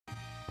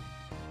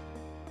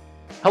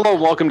Hello,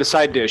 welcome to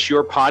Side Dish,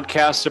 your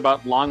podcast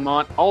about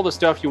Longmont, all the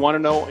stuff you want to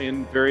know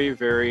in very,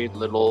 very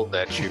little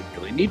that you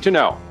really need to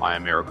know. I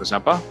am Eric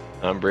Ozempa.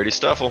 I'm Brady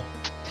Stuffle.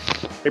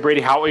 Hey,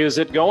 Brady, how is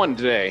it going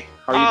today?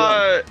 How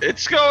are you doing?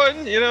 It's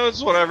going,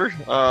 it's whatever.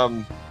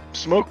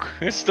 Smoke,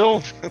 it's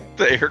still,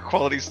 the air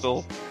quality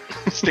still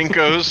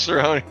stinkos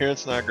around here.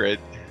 It's not great.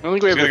 I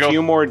think we have a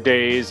few more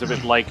days of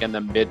it like in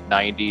the mid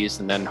 90s,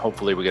 and then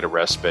hopefully we get a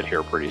respite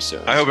here pretty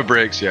soon. I hope it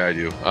breaks. Yeah, I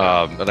do.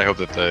 And I hope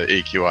that the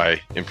AQI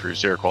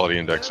improves, air quality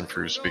index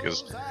improves,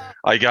 because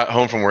I got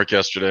home from work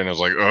yesterday and I was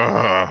like,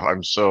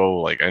 I'm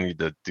so I need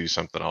to do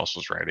something else. I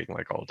was riding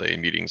all day,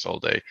 meetings all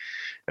day.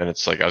 And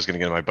it's like, I was going to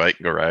get on my bike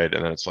and go ride.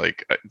 And then it's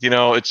like,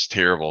 it's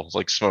terrible. It's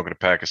like smoking a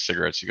pack of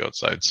cigarettes. You go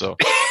outside. So,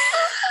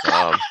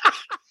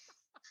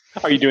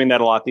 are you doing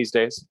that a lot these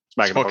days?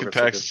 Smoking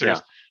packs of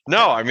cigarettes? Yeah.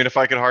 No, I mean, if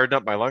I could harden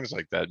up my lungs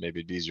like that,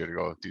 maybe it'd be easier to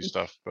go do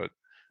stuff. But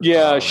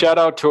yeah, shout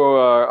out to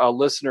a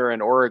listener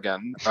in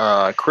Oregon,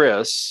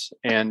 Chris.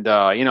 And,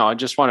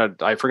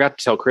 I forgot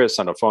to tell Chris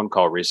on a phone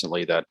call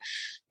recently that,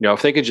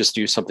 if they could just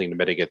do something to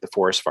mitigate the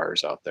forest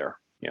fires out there,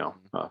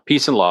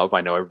 peace and love.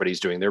 I know everybody's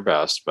doing their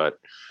best, but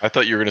I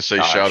thought you were going to say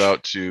shout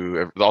out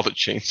to all the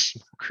chain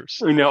smokers.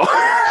 No,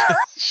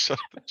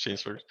 chain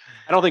smokers.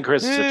 I don't think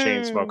Chris is a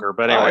chain smoker,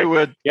 but anyway, I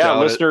would. Yeah,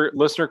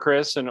 listener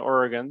Chris in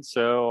Oregon.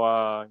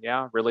 So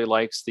really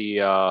likes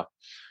the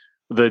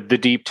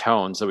deep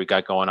tones that we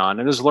got going on,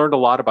 and has learned a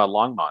lot about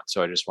Longmont.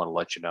 So I just want to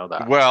let you know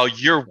that. Well,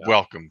 you're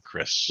welcome,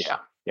 Chris.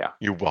 Yeah,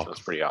 you're welcome. So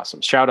that's pretty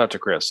awesome. Shout out to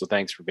Chris. So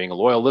thanks for being a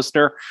loyal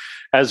listener,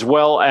 as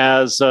well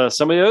as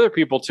some of the other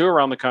people too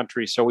around the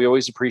country. So we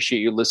always appreciate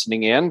you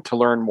listening in to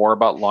learn more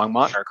about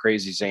Longmont, our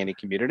crazy zany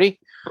community,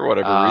 for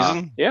whatever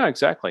reason. Yeah,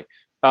 exactly.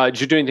 Did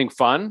you do anything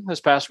fun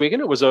this past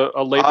weekend? It was a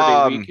Labor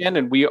Day weekend,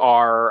 and we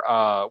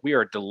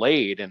are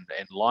delayed in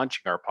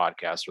launching our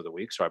podcast for the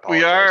week. So I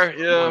apologize.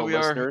 We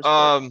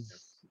are.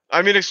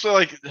 I mean, it's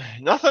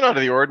nothing out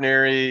of the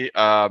ordinary.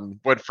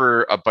 Went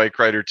for a bike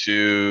ride or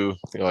two,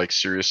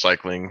 serious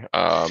cycling.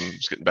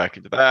 Just getting back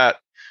into that,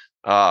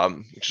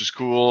 which is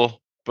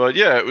cool. But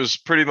yeah, it was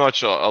pretty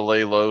much a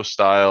lay low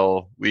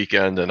style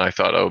weekend. And I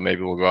thought,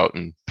 maybe we'll go out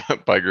and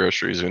buy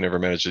groceries. We never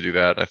managed to do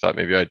that. I thought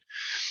maybe I'd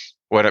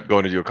wind up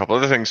going to do a couple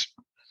other things.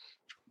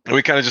 And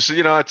we kind of just said,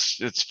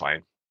 it's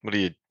fine. What do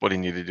you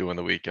need to do on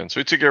the weekend? So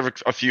we took care of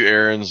a few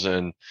errands,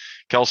 and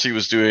Kelsey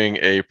was doing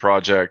a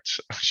project.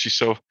 She's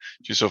so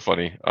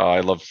funny. I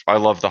love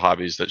the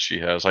hobbies that she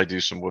has. I do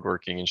some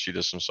woodworking and she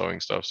does some sewing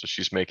stuff. So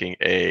she's making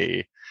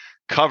a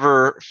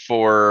cover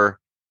for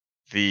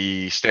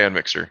the stand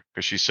mixer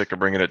because she's sick of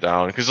bringing it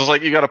down, because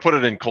it's you got to put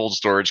it in cold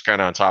storage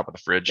kind of on top of the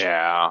fridge.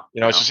 Yeah,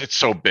 it's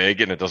so big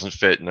and it doesn't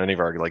fit in any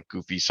of our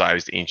goofy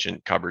sized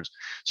ancient cupboards.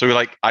 So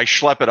I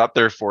schlep it up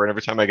there for her, and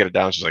every time I get it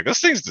down, she's like, this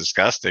thing's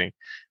disgusting.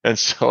 And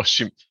so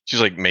she's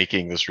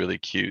making this really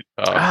cute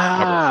cover for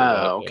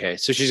that. Okay,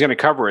 so she's going to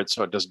cover it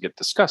so it doesn't get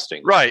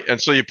disgusting, right?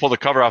 And so you pull the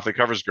cover off. The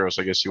cover's gross.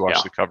 I guess you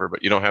wash the cover,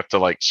 but you don't have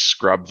to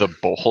scrub the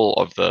bowl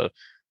of the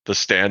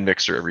stand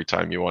mixer every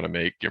time you want to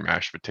make your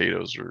mashed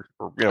potatoes or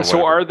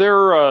So are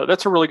there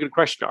that's a really good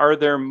question. Are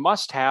there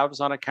must-haves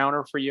on a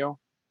counter for you?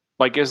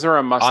 Is there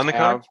a must-have on the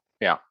counter?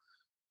 Yeah,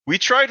 we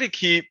try to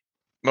keep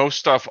most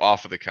stuff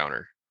off of the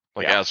counter,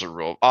 as a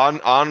rule.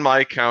 On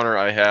my counter,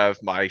 I have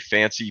my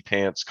Fancy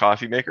Pants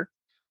coffee maker.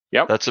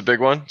 Yep, that's a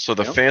big one. So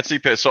the Fancy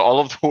Pants, so all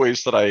of the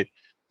ways that I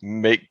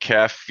make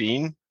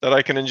caffeine that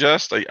I can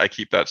ingest, I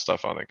keep that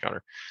stuff on the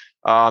counter.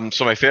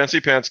 So my Fancy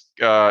Pants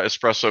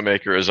espresso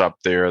maker is up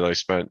there that I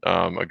spent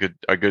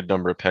a good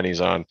number of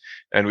pennies on,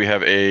 and we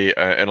have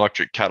an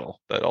electric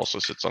kettle that also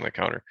sits on the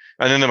counter,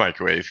 and then the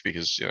microwave,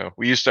 because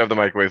we used to have the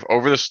microwave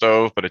over the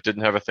stove, but it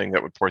didn't have a thing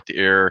that would port the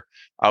air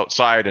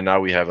outside, and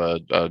now we have a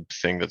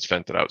thing that's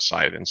vented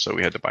outside, and so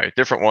we had to buy a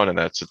different one, and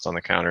that sits on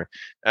the counter,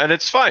 and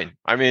it's fine.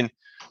 I mean,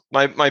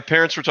 my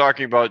parents were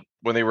talking about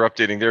when they were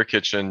updating their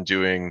kitchen,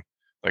 doing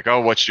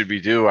what should we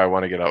do? I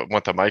want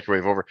the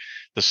microwave over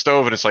the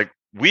stove, and it's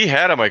we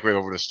had a microwave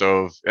over the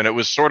stove, and it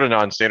was sort of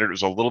non-standard. It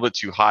was a little bit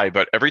too high,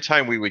 but every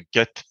time we would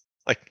get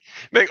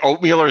make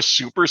oatmeal or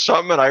soup or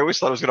something, and I always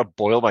thought I was going to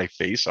boil my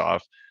face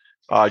off.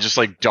 Just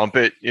dump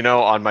it,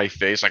 on my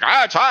face,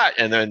 it's hot,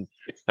 and then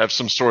have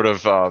some sort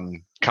of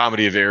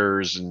comedy of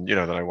errors, and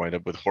then I wind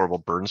up with horrible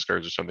burn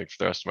scars or something for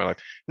the rest of my life.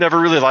 Never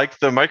really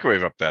liked the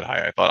microwave up that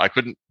high. I thought I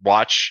couldn't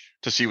watch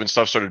to see when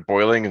stuff started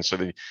boiling, and so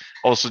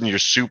all of a sudden your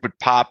soup would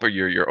pop or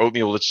your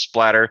oatmeal would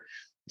splatter.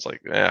 It's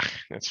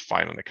it's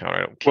fine on the counter.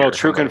 I don't care. Well,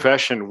 true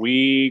confession,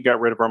 we got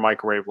rid of our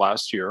microwave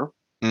last year.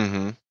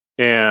 Mm-hmm.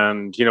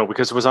 And,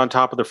 because it was on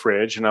top of the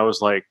fridge, and I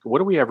was like, what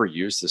do we ever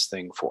use this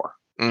thing for?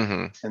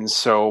 Mm-hmm. And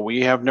so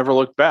we have never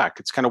looked back.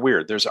 It's kind of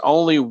weird. There's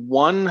only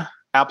one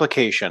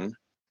application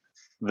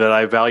that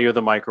I value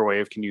the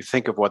microwave. Can you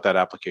think of what that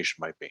application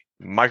might be?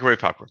 Microwave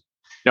popcorn.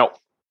 No.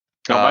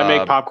 I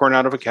make popcorn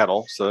out of a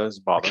kettle, so that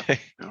doesn't bother. Okay.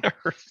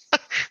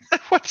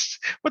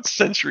 What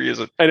century is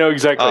it? I know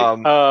exactly.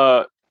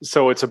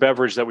 So it's a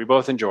beverage that we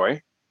both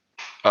enjoy.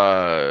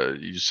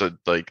 You said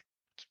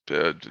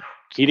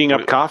heating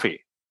up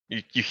coffee.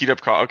 You heat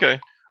up coffee. Okay.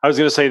 I was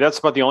going to say that's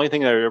about the only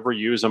thing that I ever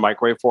use a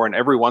microwave for. And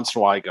every once in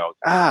a while, I go,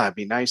 it'd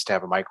be nice to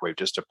have a microwave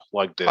just to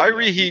plug the. I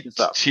reheat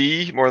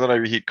tea more than I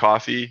reheat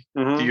coffee.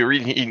 Mm-hmm. You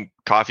reheat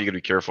coffee, you got to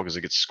be careful because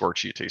it gets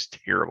scorchy. It tastes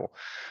terrible.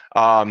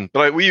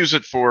 But we use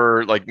it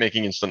for like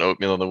making instant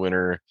oatmeal in the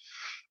winter.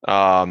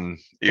 The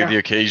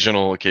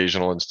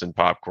occasional instant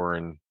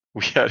popcorn.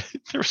 There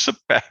was a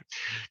bag.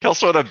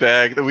 Kelso had a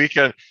bag the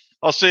weekend.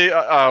 I'll say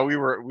we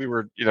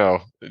were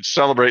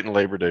celebrating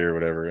Labor Day or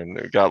whatever, and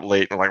it got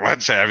late. And we're like,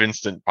 let's have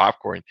instant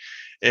popcorn.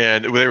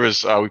 And there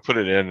was we put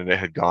it in, and it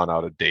had gone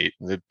out of date,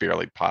 and it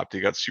barely popped. It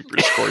got super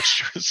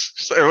scorched.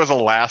 It was the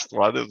last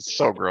one. It was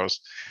so gross,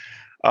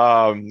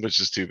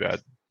 which is too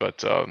bad.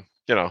 But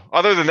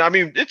other than that, I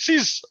mean,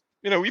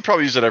 we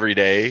probably use it every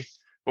day,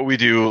 but we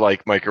do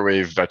like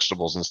microwave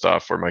vegetables and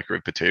stuff, or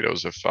microwave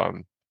potatoes if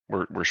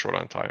we're short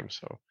on time.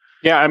 So.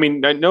 Yeah, I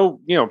mean, I know,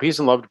 peace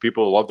and love to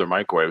people who love their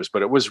microwaves,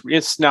 but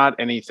it's not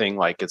anything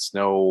like it's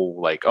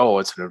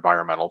it's an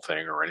environmental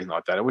thing or anything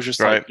like that. It was just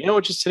right.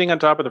 just sitting on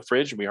top of the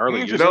fridge and we hardly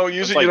use it. You don't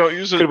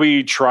use it. Could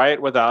we try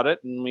it without it?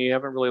 And we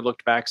haven't really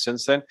looked back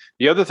since then.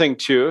 The other thing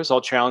too is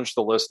I'll challenge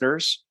the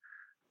listeners.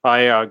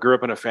 I grew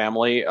up in a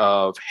family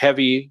of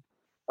heavy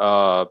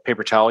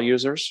paper towel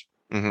users,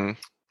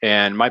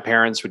 and my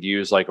parents would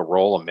use like a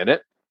roll a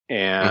minute.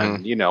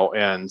 And,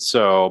 and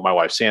so my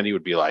wife, Sandy,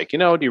 would be like,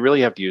 do you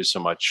really have to use so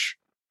much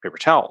paper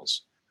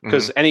towels?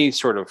 Because any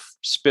sort of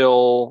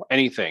spill,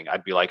 anything,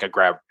 I'd be like, I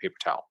grab a paper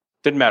towel.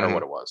 Didn't matter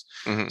what it was.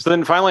 So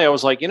then finally I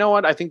was like, you know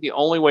what? I think the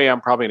only way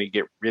I'm probably going to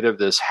get rid of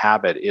this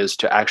habit is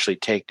to actually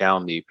take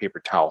down the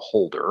paper towel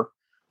holder,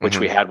 which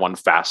we had one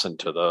fastened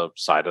to the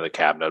side of the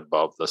cabinet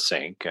above the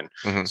sink. And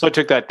so I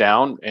took that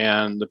down,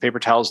 and the paper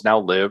towels now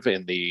live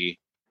in the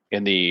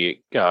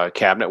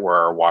cabinet where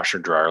our washer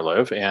and dryer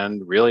live,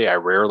 and really I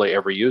rarely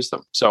ever use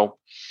them. So,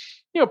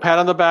 pat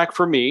on the back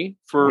for me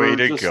for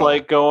just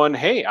like going,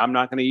 hey, I'm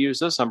not going to use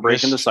this. I'm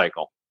breaking the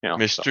cycle.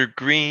 Mr.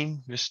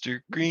 Green.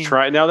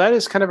 Try now. That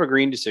is kind of a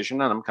green decision,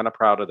 and I'm kind of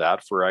proud of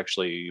that for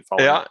actually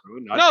following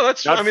through. Not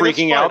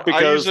freaking out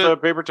because the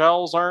paper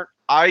towels aren't.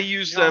 I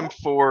use them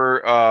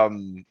for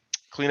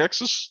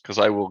Kleenexes because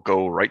I will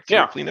go right through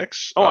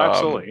Kleenex. Oh,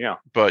 absolutely, yeah.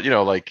 But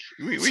like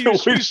we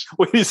use.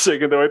 Wait a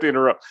second, though. I have to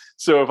interrupt.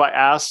 So if I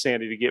ask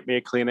Sandy to get me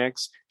a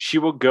Kleenex, she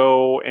will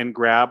go and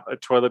grab a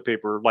toilet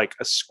paper like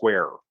a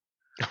square,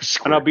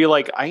 and I'll be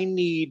like, I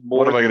need more.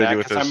 What am I going to do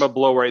with this? I'm gonna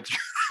blow right through.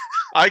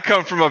 I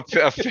come from a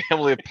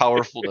family of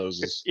powerful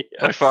noses.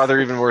 My father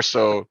even more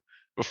so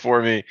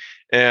before me.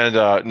 And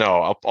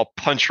no, I'll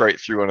punch right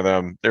through one of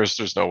them.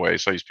 There's no way.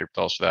 So I use paper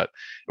towels for that.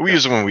 And we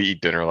use them when we eat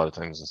dinner a lot of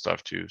times and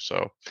stuff too.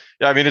 So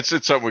yeah, I mean it's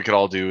something we could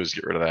all do is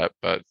get rid of that.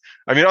 But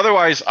I mean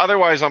otherwise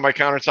on my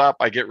countertop,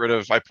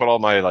 I put all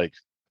my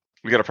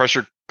we got a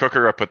pressure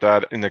cooker. I put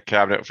that in the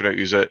cabinet if we don't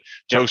use it.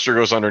 Toaster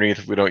goes underneath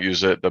if we don't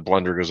use it. The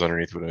blender goes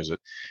underneath if we don't use it.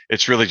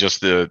 It's really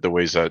just the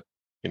ways that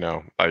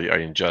I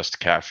ingest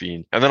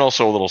caffeine, and then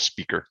also a little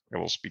speaker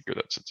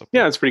that sits up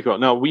there. Yeah, it's pretty cool.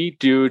 No, we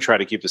do try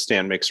to keep the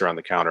stand mixer on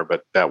the counter,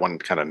 but that one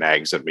kind of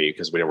nags at me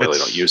because we really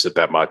don't use it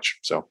that much.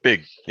 So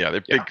big, they're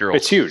big girls.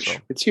 It's huge. So.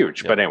 It's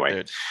huge. But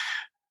anyway,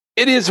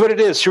 it is what it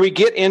is. Should we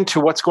get into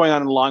what's going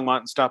on in Longmont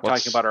and stop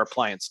talking about our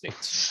appliance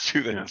needs?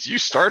 You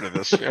started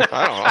this. I don't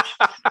know.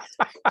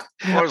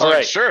 I was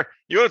like, sure.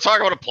 You want to talk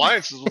about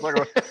appliances? We'll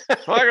talk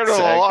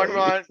about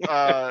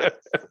Longmont.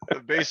 The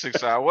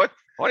basics.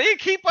 What do you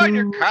keep on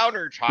your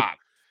countertop,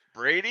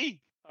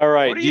 Brady? All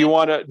right. Do you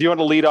want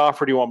to lead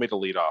off, or do you want me to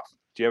lead off?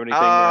 Do you have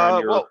anything there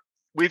on your? Well,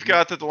 we've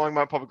got that the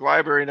Longmont Public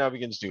Library now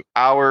begins new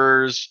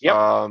hours.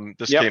 Yep.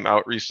 This came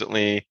out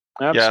recently.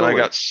 Absolutely. Yeah, and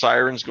I got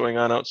sirens going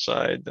on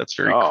outside. That's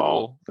very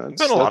cool.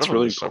 That's been a lot of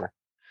really cool.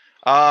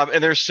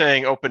 And they're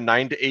saying open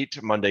 9 to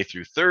 8 Monday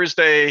through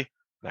Thursday,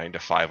 9 to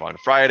 5 on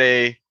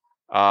Friday,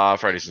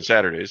 Fridays and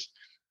Saturdays,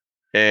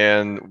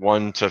 and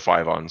 1 to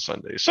 5 on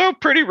Sunday. So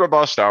pretty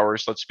robust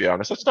hours. Let's be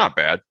honest. That's not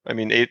bad. I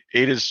mean, 8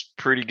 is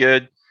pretty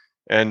good.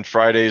 And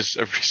Fridays,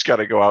 everybody's got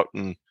to go out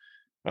and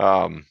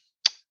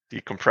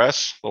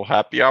decompress. A little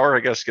happy hour,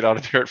 I guess. Get out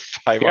of there at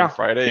 5 on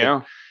Friday.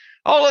 Yeah.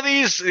 All of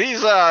these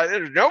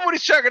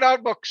nobody's checking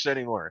out books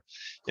anymore.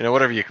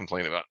 Whatever you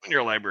complain about when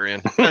you're a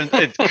librarian. and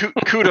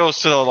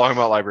kudos to the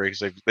Longmont Library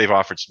because they've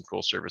offered some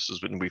cool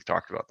services, and we've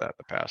talked about that in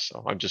the past.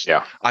 So I'm just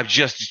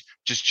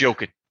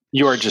joking.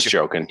 You are just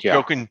joking. Yeah.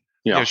 Joking.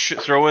 Yeah.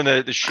 Throw in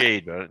the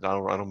shade, but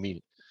I don't mean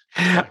it.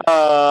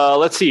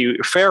 Let's see.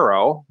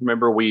 Faro.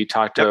 Remember we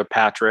talked to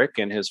Patrick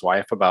and his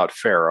wife about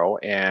Faro,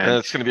 and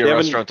it's going to be a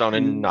restaurant down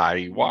in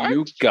Niwot.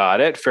 You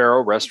got it.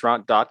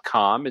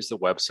 FaroRestaurant.com is the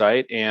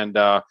website, and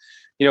the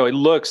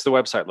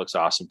website looks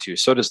awesome too.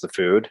 So does the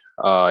food.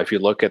 If you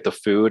look at the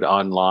food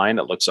online,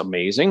 it looks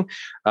amazing.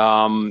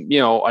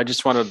 I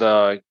just wanted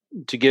to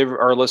to give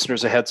our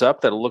listeners a heads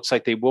up that it looks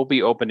like they will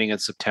be opening in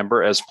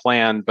September as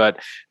planned, but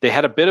they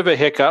had a bit of a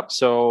hiccup.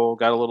 So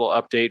got a little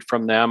update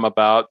from them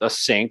about a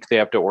sink. They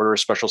have to order a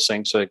special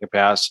sink so they can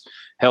pass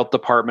health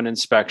department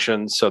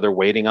inspections. So they're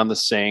waiting on the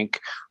sink.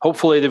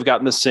 Hopefully they've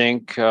gotten the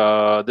sink.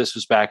 This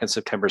was back in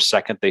September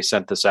 2nd. They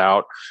sent this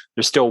out.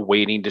 They're still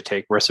waiting to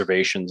take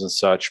reservations and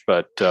such.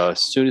 But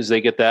as soon as they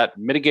get that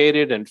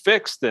mitigated and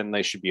fixed, then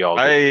they should be all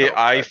good.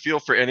 I feel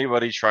for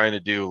anybody trying to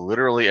do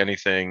literally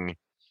anything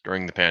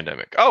during the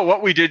pandemic. Oh,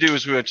 what we did do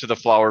is we went to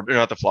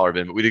not the flower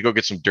bin, but we did go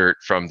get some dirt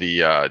from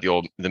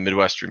the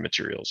Midwestern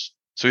Materials.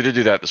 So we did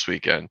do that this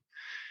weekend.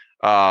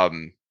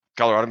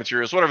 Colorado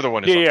Materials, whatever the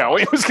one is. Yeah,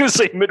 I was going to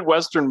say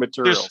Midwestern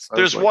Materials.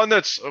 There's one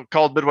that's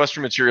called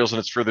Midwestern Materials, and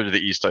it's further to the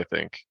east, I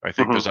think.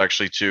 There's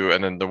actually two,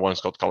 and then the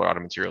one's called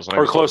Colorado Materials.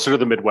 Or closer to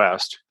the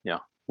Midwest. Yeah.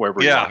 Wherever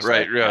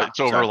right. Yeah, it's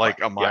over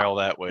like a mile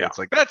that way. Yeah. It's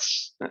like,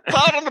 that's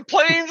out on the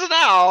plains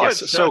now.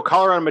 Yes, so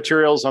Colorado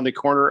Materials on the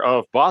corner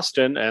of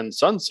Boston and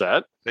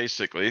Sunset.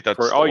 Basically, that's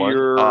for all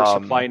your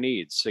supply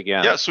needs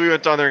again. Yeah, so we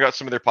went down there and got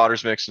some of their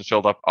potter's mix and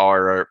filled up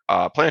our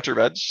planter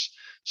beds.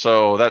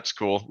 So that's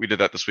cool. We did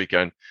that this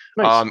weekend.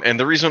 Nice. And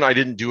the reason I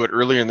didn't do it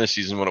earlier in this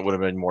season when it would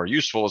have been more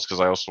useful is because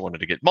I also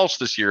wanted to get mulch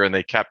this year. And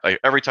they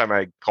every time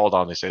I called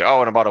on, they say,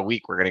 "Oh, in about a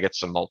week, we're going to get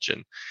some mulch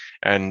in."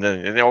 And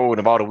then, in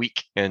about a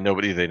week, and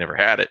they never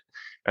had it.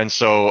 And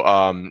so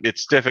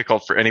it's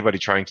difficult for anybody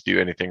trying to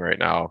do anything right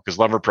now because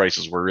lumber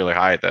prices were really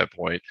high at that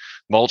point.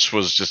 Mulch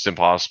was just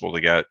impossible to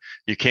get.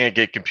 You can't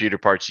get computer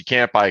parts. You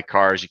can't buy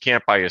cars. You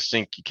can't buy a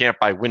sink. You can't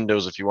buy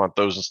windows if you want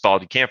those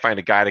installed. You can't find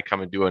a guy to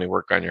come and do any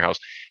work on your house.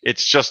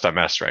 It's just a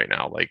mess right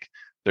now. Like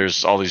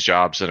there's all these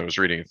jobs, and I was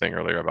reading a thing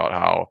earlier about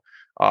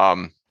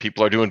how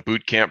people are doing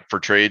boot camp for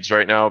trades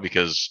right now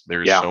because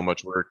there's so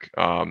much work.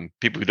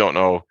 People who don't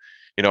know,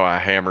 a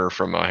hammer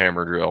from a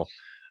hammer drill.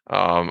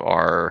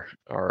 Are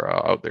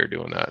out there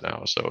doing that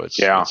now. So it's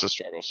a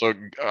struggle. So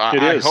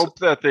I hope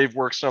that they've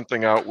worked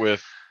something out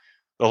with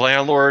the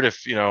landlord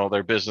if,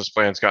 their business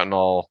plan's gotten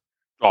all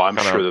I'm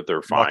sure that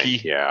they're fine.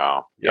 Mucky.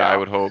 Yeah, I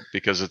would hope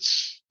because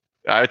it's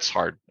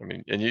hard. I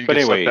mean, and you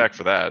get stuff back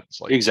for that.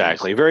 It's like,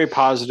 exactly. Very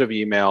positive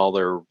email.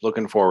 They're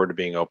looking forward to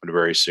being open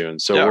very soon.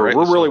 So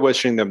we're really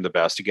wishing them the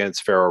best. Again,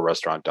 it's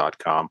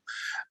FaroRestaurant.com.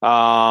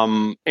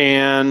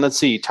 And let's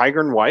see,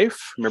 Tiger and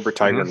Wife. Remember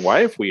Tiger and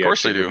Wife? We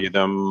actually reviewed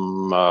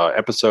them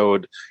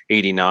episode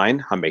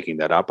 89. I'm making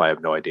that up. I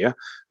have no idea.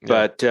 Yeah.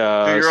 But do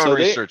your own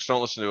research.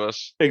 Don't listen to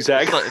us.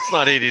 Exactly. It's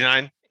not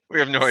 89. We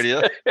have no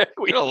idea.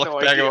 We don't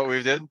look back at what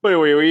we did. But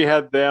anyway, we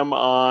had them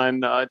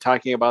on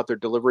talking about their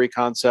delivery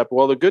concept.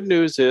 Well, the good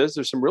news is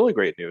there's some really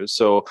great news.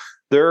 So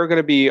they're going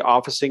to be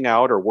officing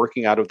out or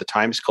working out of the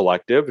Times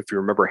Collective. If you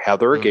remember,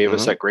 Heather gave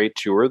us that great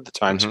tour of the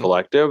Times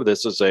Collective.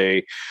 This is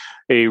a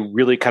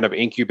really kind of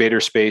incubator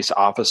space,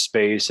 office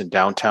space in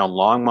downtown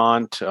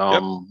Longmont,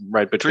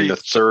 right between the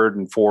 3rd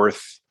and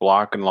 4th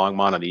block in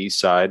Longmont on the east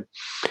side.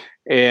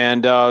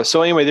 And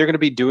so anyway, they're going to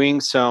be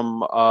doing some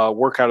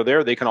work out of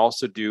there. They can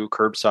also do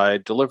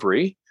curbside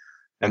delivery,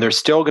 and they're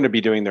still going to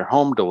be doing their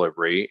home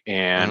delivery.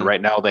 And right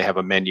now they have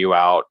a menu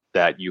out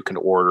that you can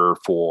order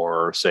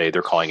for, say,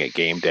 they're calling it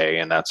game day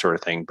and that sort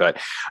of thing. But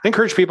I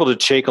encourage people to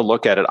take a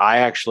look at it.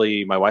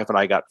 My wife and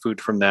I got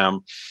food from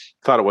them,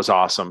 thought it was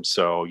awesome.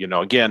 So,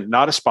 again,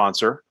 not a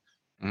sponsor.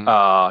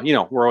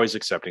 We're always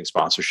accepting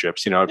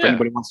sponsorships. If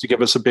anybody wants to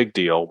give us a big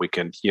deal, we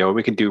can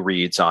do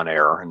reads on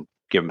air and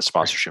give them a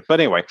sponsorship. But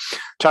anyway,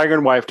 Tiger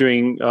and Wife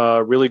doing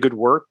really good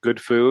work,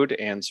 good food.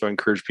 And so I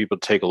encourage people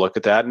to take a look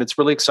at that. And it's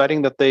really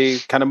exciting that they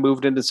kind of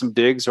moved into some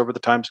digs over the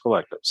Times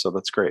Collective. So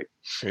that's great.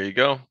 There you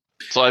go.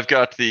 So I've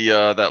got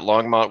that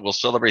Longmont will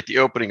celebrate the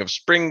opening of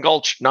Spring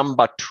Gulch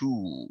number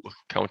 2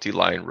 County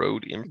Line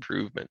Road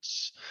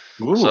improvements.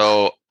 Ooh.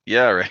 So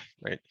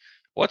right.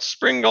 What's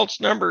Spring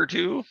Gulch number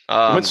 2?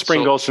 What's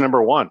Spring Gulch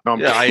number 1? No,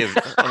 I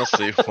have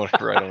honestly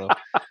whatever. I don't know.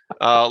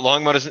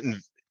 Longmont is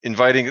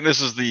inviting.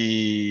 This is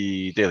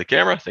the Daily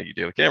Camera. Thank you,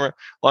 Daily Camera.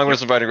 Longmont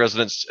is inviting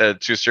residents to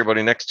a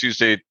ceremony next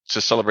Tuesday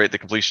to celebrate the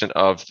completion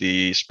of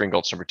the Spring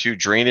Gulch number 2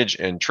 drainage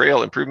and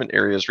trail improvement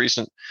areas.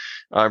 Recent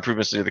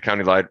improvements near the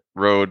County Line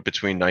Road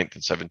between 9th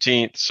and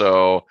 17th.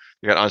 So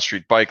we got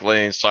on-street bike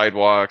lanes,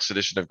 sidewalks,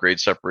 addition of grade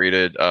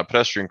separated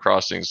pedestrian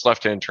crossings,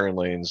 left-hand turn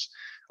lanes.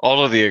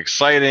 All of the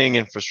exciting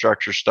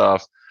infrastructure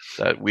stuff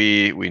that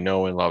we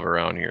know and love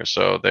around here.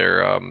 So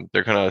they're going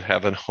to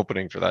have an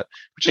opening for that.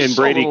 And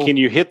Brady, can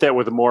you hit that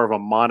with more of a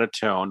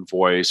monotone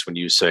voice when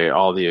you say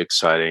all the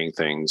exciting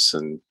things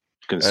and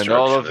construction and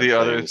all of the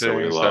other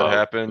things that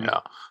happen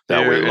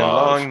that we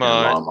love in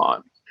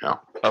Longmont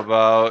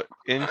about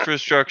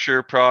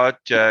infrastructure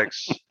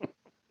projects,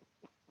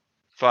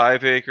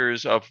 5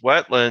 acres of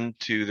wetland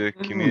to the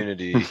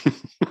community.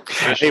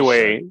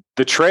 Anyway,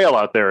 the trail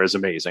out there is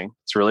amazing.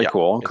 It's really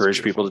cool.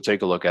 Encourage people to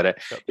take a look at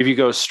it. Yep. If you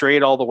go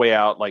straight all the way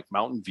out like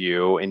Mountain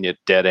View and it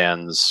dead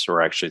ends,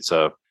 or actually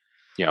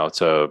you got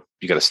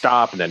to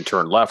stop and then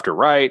turn left or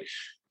right.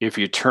 If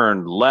you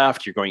turn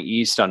left, you're going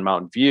east on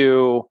Mountain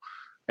View,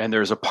 and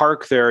there's a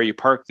park there. You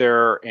park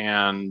there,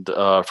 and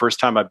first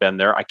time I've been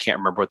there, I can't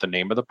remember what the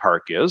name of the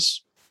park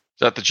is.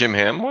 that the Jim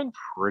Ham one?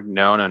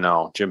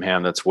 No. Jim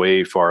Ham, that's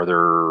way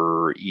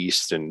farther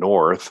east and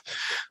north.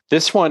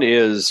 This one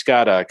is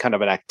got a kind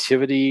of an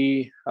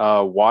activity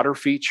water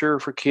feature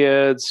for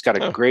kids.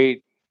 Got a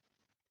great,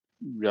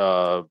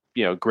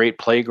 great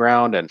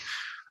playground. And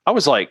I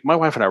was like, my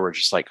wife and I were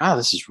just like, oh,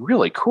 this is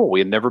really cool.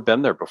 We had never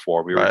been there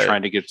before. We were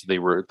trying to get to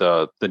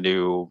the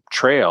new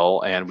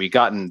trail, and we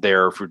gotten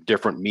there for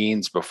different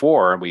means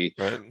before. And we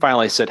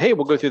finally said, hey,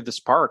 we'll go through this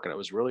park. And it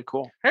was really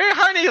cool. Hey,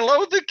 honey,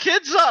 load the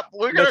kids up.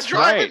 We're going to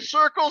drive in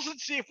circles and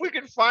see if we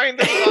can find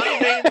the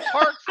unnamed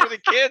park for the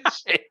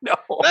kids. I know.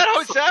 That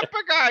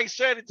Ozempic guy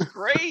said it's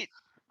great.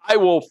 I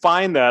will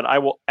find that. I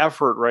will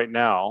effort right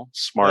now,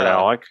 smart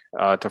Alec,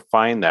 to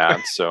find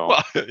that. So,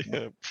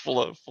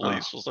 full of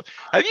stuff.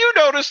 Have you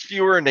noticed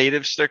fewer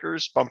native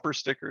stickers, bumper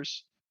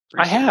stickers?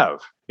 Recently? I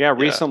have. Yeah,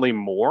 recently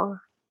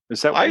more.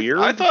 Is that weird?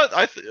 I thought.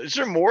 Is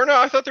there more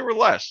now? I thought there were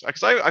less.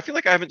 Because I feel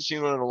like I haven't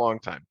seen one in a long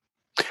time.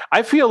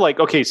 I feel like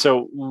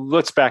so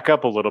let's back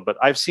up a little bit.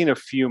 I've seen a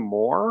few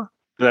more,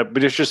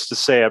 but it's just to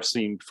say I've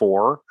seen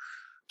 4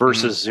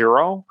 versus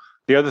 0.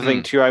 The other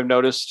thing too, I've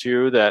noticed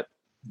too that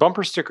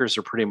bumper stickers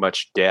are pretty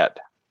much dead.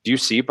 Do you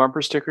see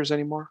bumper stickers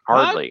anymore?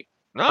 Hardly.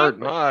 Not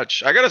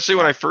much. I gotta say,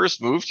 when I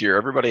first moved here,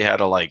 everybody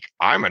had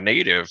I'm a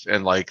native,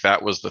 and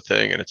that was the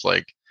thing. And it's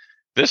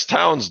this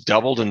town's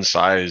doubled in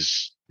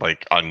size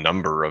a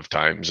number of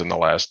times in the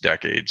last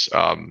decades.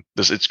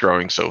 It's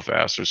growing so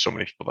fast. There's so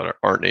many people that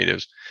aren't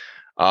natives.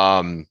 So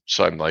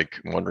I'm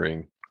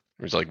wondering,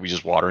 it's we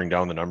just watering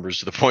down the numbers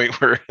to the point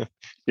where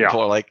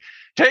people are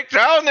take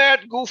down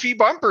that goofy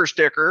bumper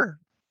sticker.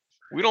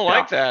 We don't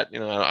like that.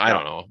 I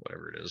don't know,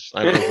 whatever it is.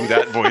 I don't know who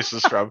that voice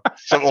is from.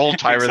 Some old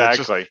timer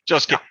that's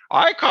just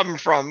I come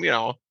from,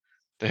 the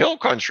hill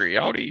country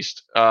out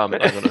east. I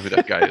don't know who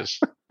that guy is.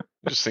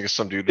 I just think of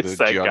some dude. It's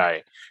that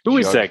guy. Who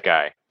is that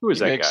guy?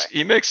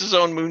 He makes his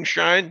own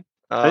moonshine.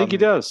 I think he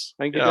does.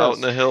 Out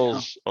in the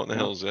hills. Out in the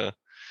hills, yeah.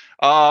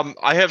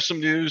 I have some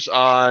news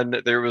on,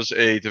 there was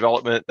a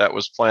development that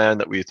was planned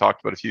that we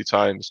talked about a few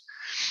times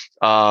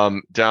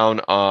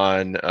down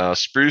on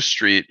Spruce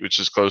Street, which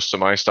is close to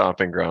my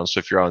stomping ground. So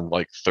if you're on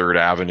 3rd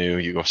Avenue,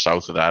 you go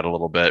south of that a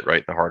little bit, right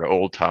in the heart of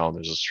Old Town,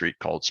 there's a street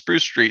called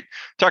Spruce Street.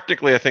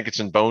 Technically, I think it's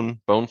in Bond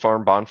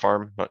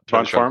Farm.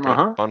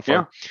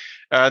 Yeah.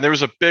 There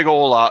was a big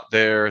old lot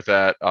there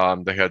that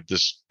they had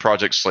this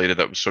project slated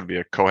that was sort of be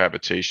a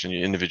cohabitation,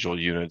 individual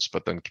units,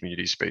 but then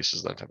community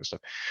spaces, that type of stuff.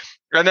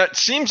 And that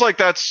seems like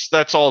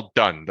that's all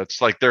done.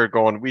 That's they're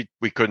going,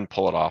 we couldn't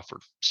pull it off or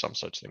some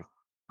such thing.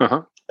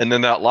 And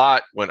then that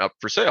lot went up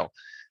for sale.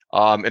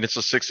 And it's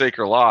a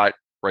 6-acre lot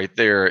right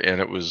there.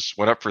 And it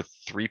went up for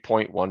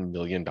 $3.1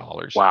 million.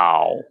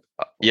 Wow.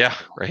 Yeah.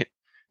 Right.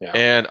 Yeah.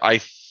 And I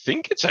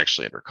think it's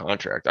actually under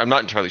contract. I'm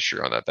not entirely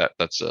sure on that.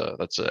 That's a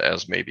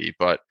as maybe,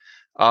 but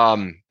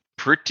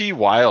pretty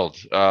wild.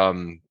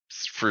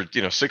 For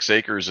 6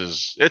 acres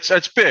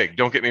it's big.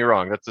 Don't get me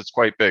wrong. That's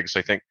quite big.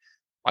 So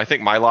I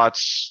think my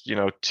lot's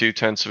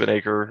 0.2 of an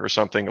acre or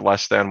something,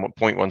 less than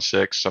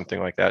 0.16, something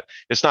like that.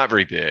 It's not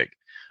very big.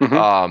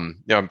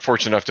 I'm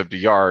fortunate enough to have a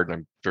yard, and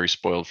I'm very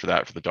spoiled for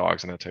that, for the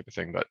dogs and that type of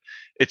thing. But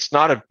it's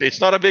not a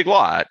big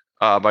lot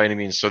by any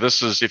means. So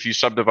this is, if you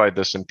subdivide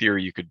this, in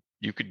theory,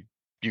 you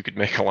could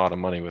make a lot of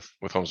money with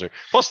homes there.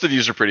 Plus the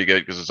views are pretty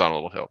good because it's on a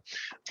little hill.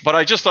 But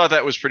I just thought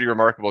that was pretty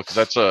remarkable because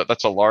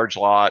that's a large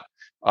lot.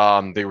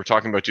 They were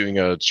talking about doing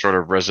a sort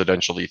of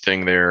residential-y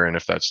thing there, and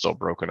if that's still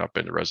broken up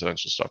into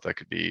residential stuff, that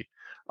could be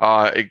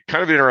a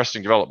kind of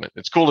interesting development.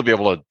 It's cool to be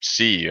able to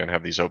see and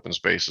have these open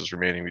spaces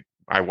remaining.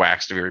 I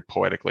waxed very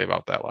poetically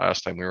about that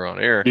last time we were on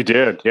air. You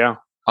did, yeah.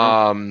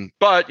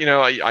 But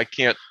I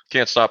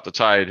can't stop the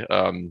tide.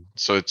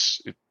 So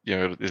it's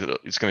going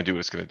to do what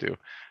it's going to do.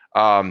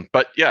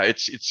 But yeah, it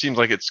seems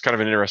like it's kind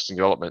of an interesting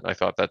development. I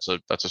thought that's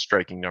a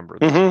striking number.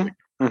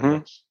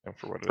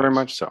 For what it Very is.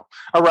 much so.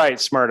 All right,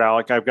 smart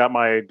Alec. I've got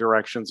my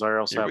directions. I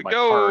also have my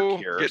park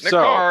here. Get in the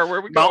car. Where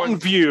are we going? Mountain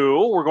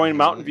View. We're going to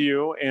Mountain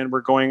View, and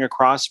we're going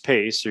across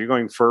Pace. So you're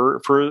going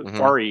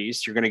far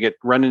east. You're going to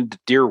run into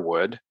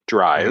Deerwood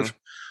Drive.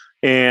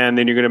 And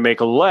then you're going to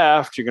make a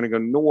left. You're going to go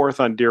north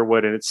on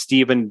Deerwood, and it's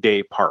Stephen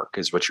Day Park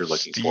is what you're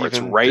looking for.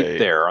 It's right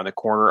there on the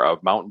corner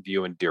of Mountain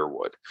View and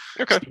Deerwood.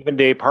 Okay. Stephen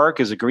Day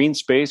Park is a green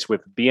space with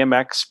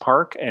BMX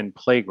park and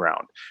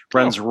playground.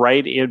 Runs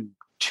right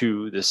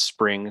into the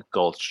Spring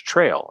Gulch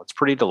Trail. It's a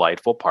pretty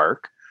delightful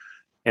park.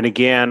 And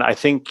again, I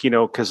think,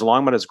 because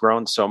Longmont has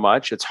grown so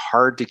much, it's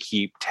hard to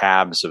keep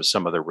tabs of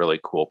some of the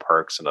really cool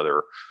parks and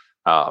other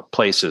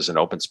places and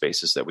open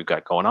spaces that we've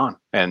got going on.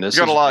 And this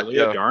is really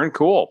a darn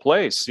cool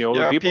place.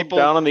 The people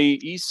down on the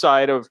east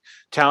side of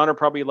town are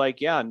probably like,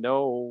 stay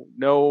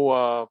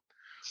over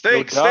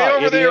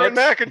there in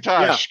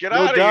McIntosh. Get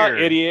out of here,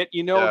 idiot.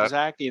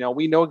 Exactly.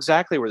 We know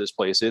exactly where this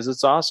place is.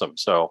 It's awesome.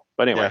 So,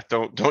 but anyway,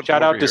 don't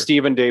shout out to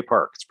Stephen Day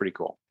Park. It's pretty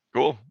cool.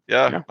 Cool.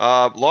 Yeah.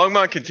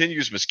 Longmont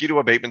continues mosquito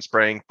abatement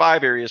spraying.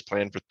 5 areas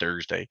planned for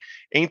Thursday.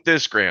 Ain't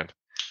this grand?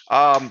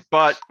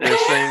 But they're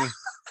saying,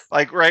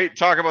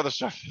 talk about the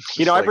stuff.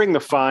 I bring the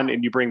fun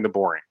and you bring the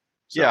boring.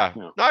 So, I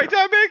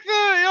make the.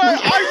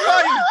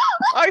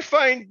 I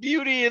find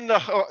beauty in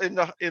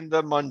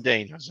the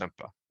mundane,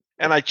 Hazempa,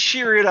 and I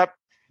cheer it up.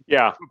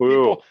 Yeah.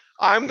 People,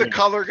 I'm the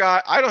color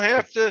guy. I don't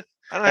have to.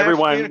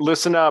 Everyone,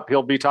 listen up.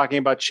 He'll be talking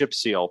about chip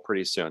seal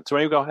pretty soon. So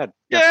anyway, go ahead.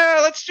 Yeah,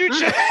 let's do chip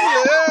seal.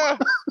 Yeah.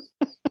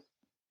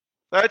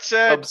 That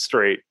said, up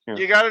straight. Yeah.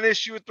 You got an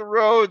issue with the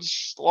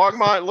roads,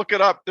 Longmont, look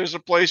it up. There's a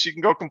place you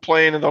can go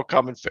complain and they'll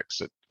come and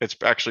fix it. It's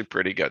actually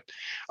pretty good.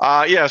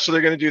 Yeah, so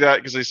they're going to do that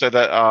because they said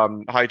that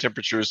high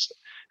temperatures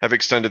have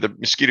extended the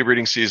mosquito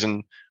breeding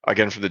season,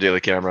 again, from the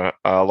daily camera.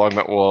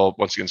 Longmont will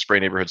once again spray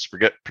neighborhoods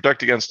to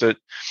protect against it.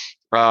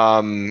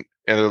 And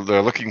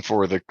they're looking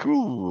for the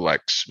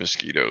Culex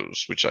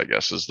mosquitoes, which I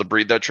guess is the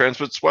breed that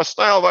transmits West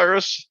Nile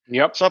virus.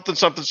 Yep. Something.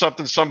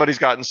 Somebody's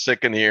gotten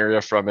sick in the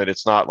area from it.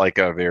 It's not like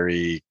a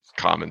very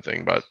common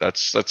thing, but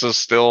that's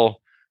still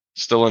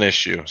an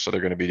issue. So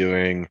they're going to be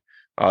doing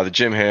the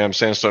Jim Ham,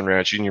 Sandstone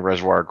Ranch, Union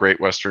Reservoir,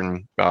 Great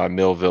Western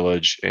Mill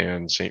Village,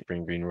 and St.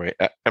 Greenway,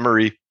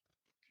 Emery.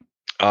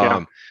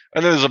 And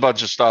then there's a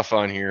bunch of stuff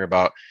on here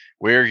about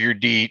where your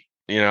DEET.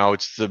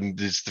 It's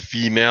the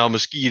female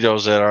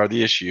mosquitoes that are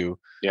the issue.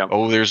 Yeah.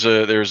 Oh, there's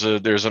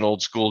an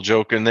old school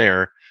joke in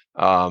there.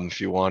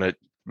 If you want it,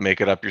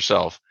 make it up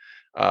yourself.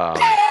 All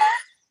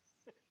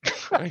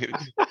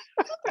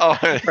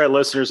right,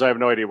 listeners, I have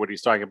no idea what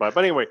he's talking about.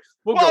 But anyway,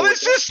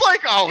 it's just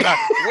like,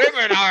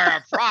 women are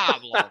a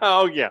problem.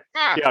 Oh, yeah.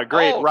 Yeah,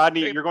 great.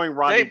 Rodney, you're going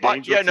Rodney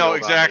Dangerfield. Yeah, no,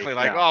 exactly.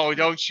 Like,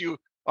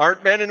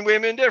 aren't men and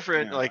women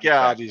different?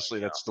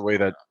 Obviously that's the way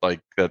that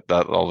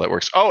all that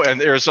works. Oh,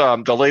 and there's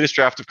the latest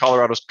draft of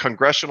Colorado's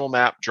congressional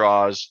map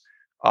draws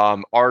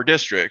our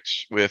district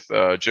with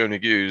Joe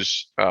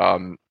Neguse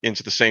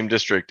into the same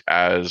district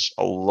as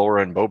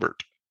Lauren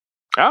Boebert.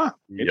 Yeah,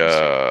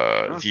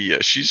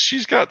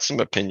 she's got some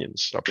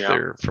opinions up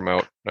there from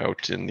out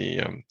in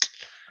the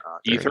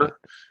ether.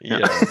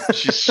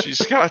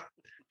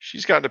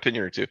 She's got an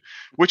opinion or two,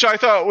 which I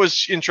thought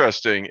was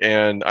interesting.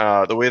 And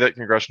the way that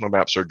congressional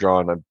maps are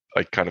drawn,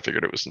 I kind of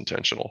figured it was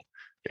intentional.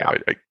 Yeah,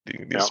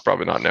 it's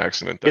probably not an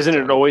accident. Isn't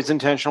it always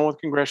intentional with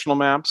congressional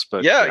maps?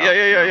 But yeah. And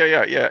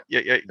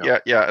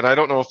I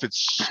don't know if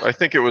I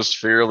think it was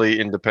fairly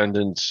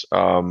independent.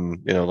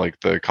 Like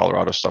the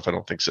Colorado stuff, I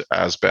don't think it's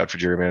as bad for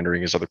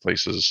gerrymandering as other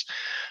places,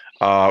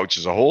 which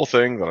is a whole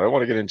thing that I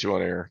want to get into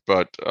on air.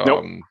 But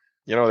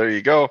there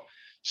you go.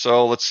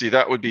 So let's see.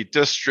 That would be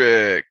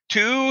District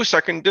 2,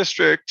 second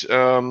district.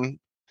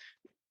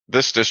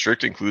 This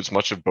district includes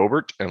much of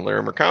Boebert and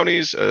Larimer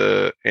counties,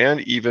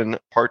 and even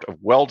part of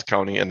Weld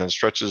County, and then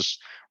stretches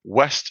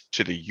west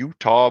to the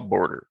Utah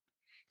border.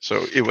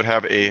 So it would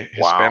have a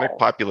Hispanic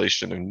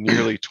population of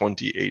nearly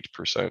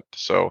 28%.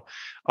 So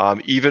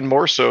even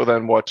more so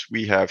than what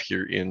we have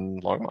here in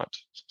Longmont.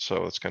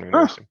 So that's kind of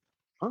interesting.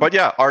 But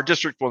yeah, our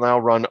district will now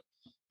run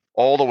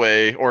all the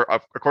way, or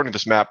according to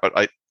this map,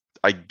 but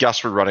I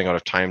guess we're running out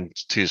of time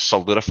to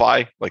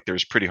solidify. Like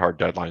there's pretty hard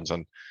deadlines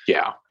on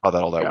how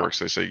all that works.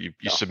 They say you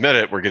submit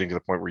it. We're getting to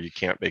the point where you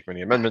can't make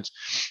many amendments.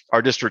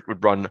 Our district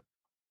would run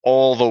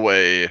all the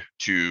way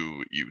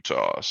to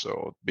Utah.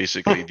 So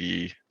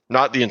basically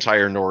not the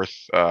entire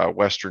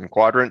western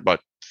quadrant, but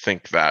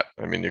think that.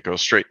 I mean, it goes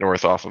straight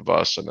north off of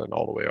us and then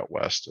all the way out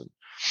west. And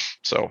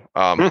so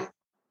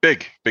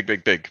big. But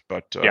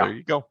there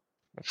you go.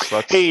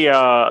 Hey,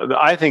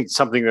 I think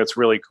something that's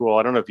really cool.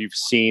 I don't know if you've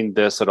seen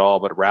this at all,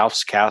 but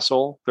Ralph's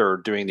Castle, they're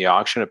doing the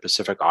auction at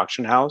Pacific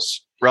Auction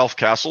House. Ralph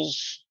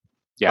Castle's?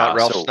 Yeah.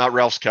 Not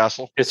Ralph's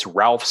Castle. It's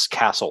Ralph's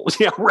Castle.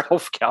 Yeah,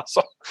 Ralph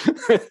Castle.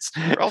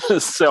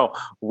 So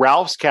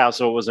Ralph's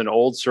Castle was an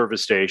old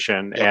service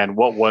station and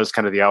what was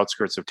kind of the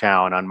outskirts of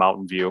town on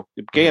Mountain View.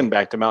 Again,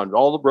 back to Mountain.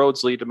 All the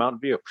roads lead to Mountain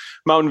View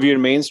to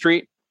Main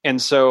Street.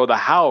 And so the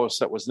house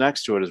that was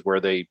next to it is where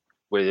they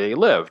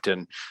lived.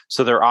 And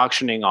so they're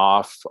auctioning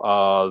off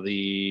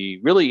the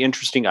really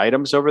interesting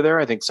items over there.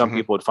 I think some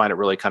people would find it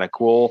really kind of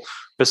cool.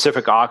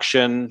 Pacific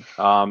Auction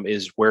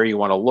is where you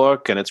want to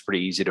look, and it's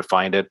pretty easy to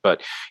find it.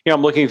 But,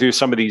 I'm looking through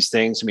some of these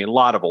things. I mean, a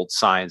lot of old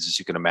signs, as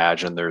you can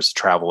imagine. There's a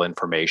travel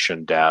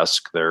information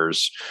desk.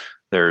 There's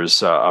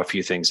a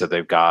few things that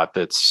they've got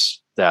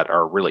that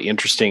are really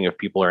interesting if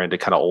people are into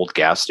kind of old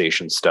gas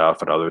station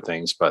stuff and other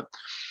things. But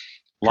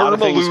a lot of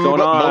things going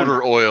on.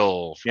 Motor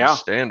oil,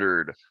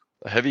 standard.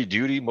 A heavy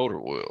duty motor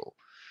oil.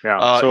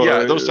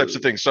 Those types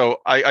of things.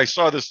 So I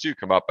saw this too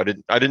come up.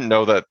 I didn't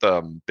know that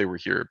they were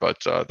here, but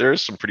there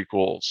is some pretty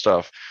cool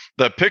stuff.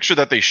 The picture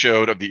that they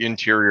showed of the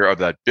interior of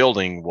that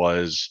building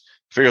was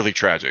fairly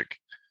tragic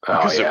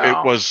because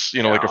it was,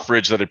 like a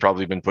fridge that had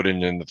probably been put in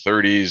the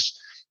 30s,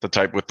 the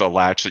type with the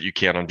latch that you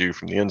can't undo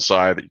from the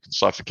inside that you can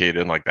suffocate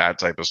in, like that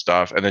type of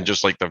stuff. And then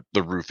just like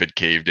the roof had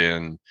caved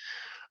in.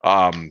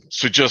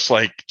 So just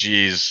like,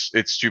 geez,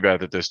 it's too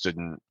bad that this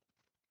didn't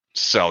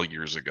sell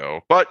years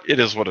ago, but it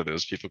is what it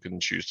is. People can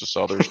choose to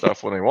sell their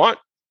stuff when they want.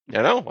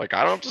 Like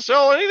I don't have to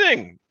sell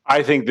anything.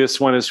 I think this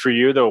one is for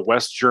you, the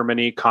West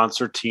Germany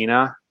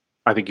concertina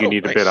I think you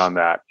need nice. a bit on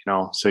that,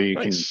 so you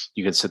Nice.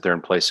 can sit there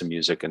and play some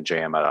music and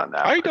jam out on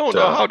that. I don't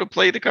know how to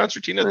play the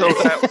concertina though.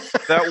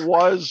 That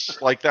was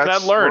like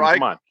that's learn.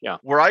 Come on, yeah.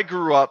 Where I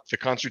grew up, the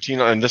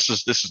concertina, and this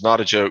is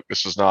not a joke.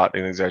 This is not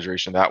an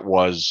exaggeration. That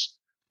was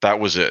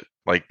it.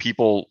 Like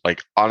people,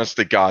 like honest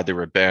to God, there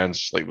were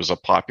bands. Like it was a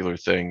popular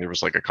thing. There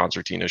was like a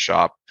concertina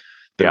shop.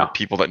 There were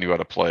people that knew how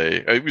to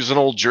play. It was an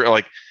old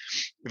like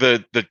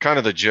the kind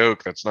of the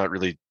joke that's not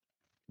really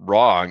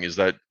wrong is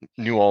that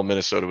New Ulm,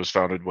 Minnesota was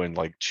founded when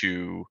like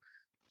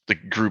the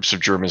groups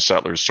of German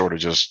settlers sort of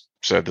just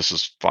said, this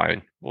is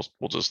fine. We'll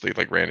just, they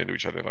like ran into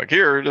each other like,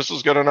 here, this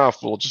is good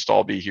enough. We'll just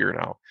all be here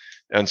now.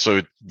 And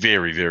so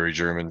very, very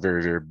German,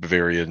 very, very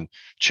Bavarian,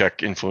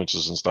 Czech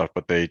influences and stuff.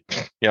 But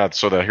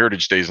so the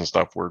Heritage Days and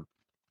stuff were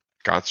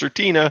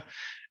concertina.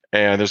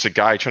 And there's a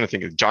guy trying to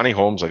think of Johnny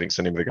Holmes, I think is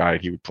the name of the guy.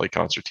 He would play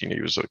concertina.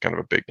 He was kind of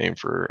a big name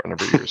for a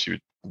number of years. He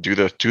would do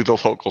the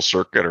local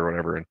circuit or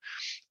whatever and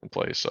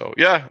play. So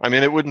yeah, I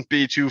mean, it wouldn't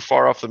be too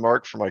far off the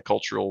mark for my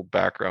cultural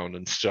background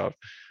and stuff.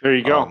 There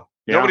you go.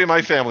 Nobody in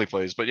my family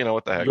plays, but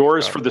what the heck?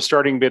 Yours for the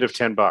starting bid of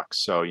 $10.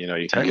 So you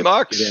can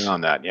 $10 get in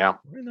on that. Yeah,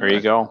 there you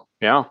go.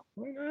 Yeah,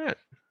 why not?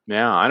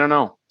 Yeah, I don't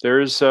know.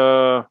 There's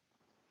some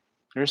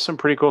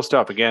pretty cool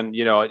stuff. Again,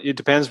 it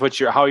depends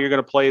how you're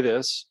going to play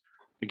this.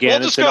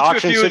 Again, it's an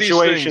auction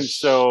situation,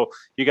 so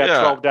you got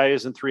 12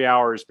 days and 3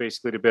 hours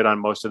basically to bid on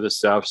most of this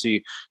stuff. So,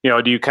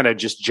 do you kind of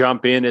just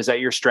jump in? Is that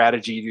your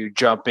strategy? Do you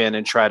jump in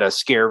and try to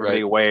scare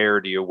everybody away,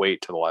 or do you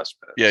wait till the last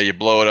minute? Yeah, you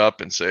blow it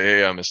up and say,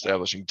 hey, I'm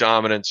establishing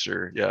dominance,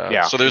 or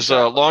So there's a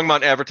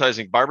Longmont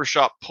Advertising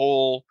barbershop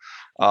pole,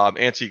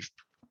 antique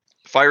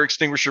fire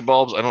extinguisher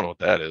bulbs. I don't know what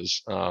that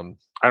is. I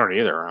don't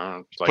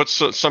either. Put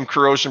some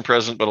corrosion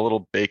present, but a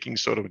little baking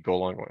soda would go a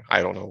long way.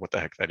 I don't know what the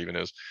heck that even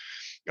is.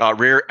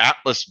 Rare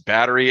Atlas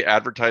battery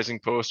advertising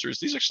posters.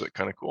 These are actually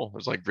kind of cool.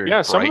 There's like very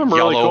bright some of them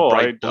yellow, really cool.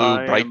 bright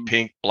blue, bright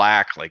pink,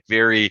 black, like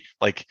very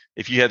like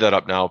if you had that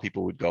up now,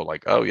 people would go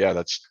like, oh yeah,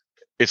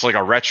 it's like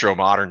a retro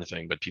modern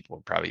thing, but people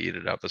would probably eat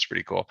it up. That's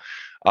pretty cool.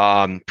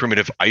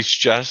 Primitive ice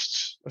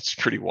chests. That's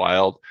pretty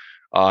wild.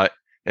 An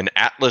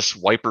Atlas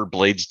wiper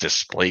blades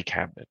display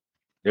cabinet.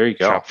 There you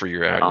go. Shop for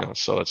your ad.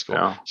 So that's cool.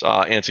 Yeah. So,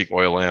 antique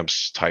oil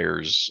lamps,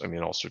 tires. I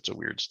mean, all sorts of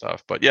weird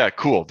stuff. But yeah,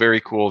 cool.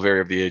 Very cool.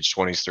 Very of the age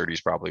 20s,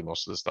 30s, probably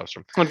most of the stuff's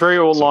from. And very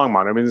old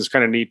Longmont. I mean, it's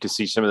kind of neat to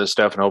see some of this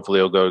stuff, and hopefully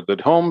it'll go to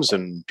good homes,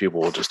 and people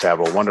will just have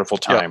a wonderful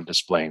time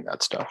displaying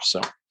that stuff.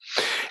 So,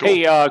 cool.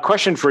 Hey,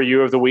 question for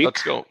you of the week.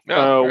 Let's go.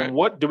 Yeah,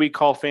 what do we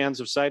call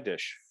fans of side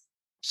dish?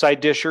 Side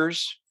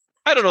dishers?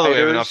 I don't know that we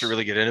have enough to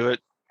really get into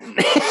it.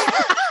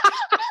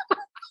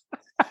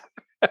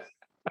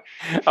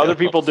 Other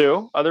people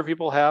do. Other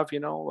people have,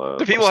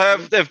 the people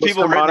have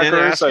people written in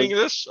asking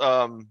this.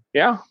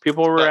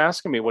 People were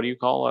asking me, what do you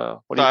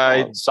call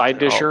side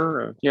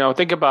disher?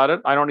 Think about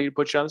it. I don't need to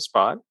put you on the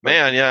spot.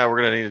 Man, yeah,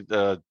 we're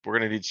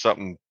gonna need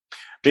something.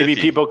 Maybe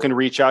people can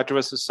reach out to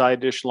us at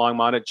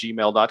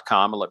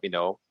sidedishlongmont@gmail.com and let me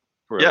know.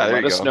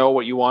 Let us know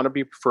what you want to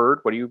be preferred.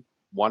 What do you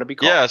want to be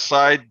called? Yeah,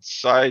 side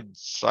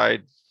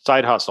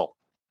hustle.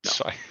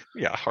 No.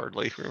 Yeah,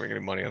 hardly. We're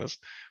making money on this.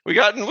 We've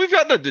gotten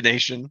a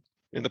donation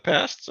in the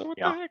past, so what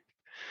the heck?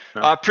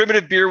 No.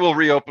 Primitive Beer will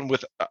reopen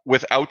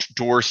with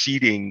outdoor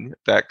seating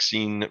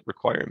vaccine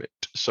requirement.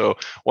 So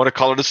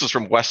this is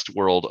from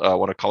Westworld,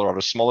 one of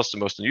Colorado's smallest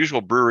and most unusual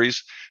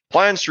breweries,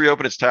 plans to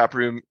reopen its tap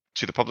room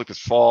to the public this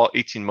fall,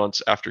 18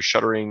 months after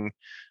shutting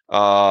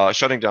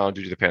down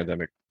due to the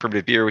pandemic.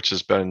 Primitive Beer, which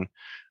has been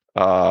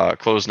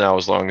closed now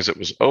as long as it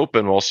was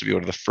open, will also be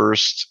one of the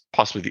first,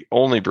 possibly the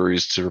only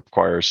breweries to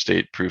require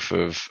state proof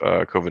of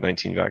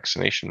COVID-19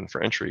 vaccination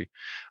for entry.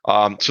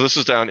 So this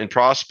is down in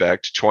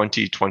Prospect.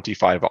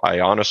 2025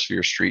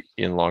 Ionosphere Street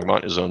in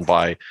Longmont is owned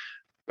by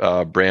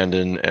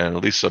Brandon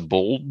and Lisa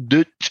Bolt,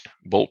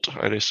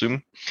 I'd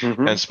assume,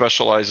 and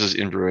specializes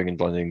in brewing and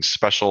blending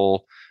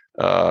special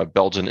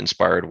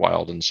Belgian-inspired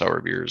wild and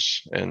sour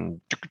beers.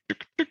 And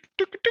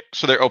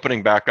so they're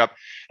opening back up.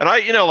 And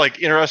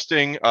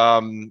interesting.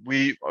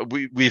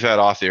 We've had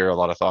off there a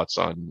lot of thoughts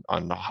on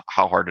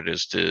how hard it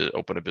is to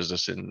open a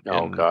business in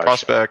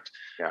Prospect,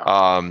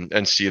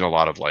 and seeing a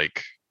lot of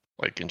like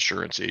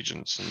insurance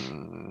agents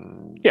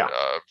and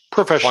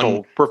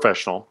professional,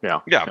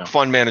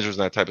 fund managers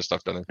and that type of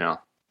stuff done there.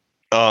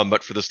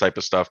 But for this type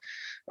of stuff,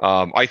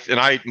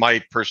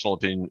 my personal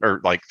opinion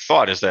or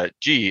thought is that,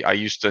 I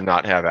used to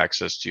not have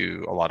access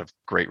to a lot of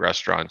great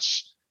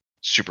restaurants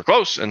super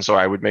close, and so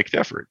I would make the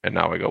effort. And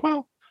now I go,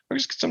 well, I'll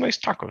just get some nice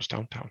tacos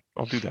downtown.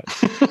 I'll do that.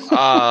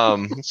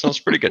 It sounds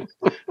pretty good.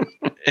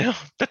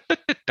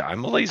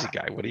 I'm a lazy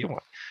guy. What do you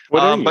want?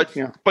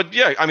 But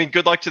yeah, I mean,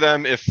 good luck to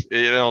them. If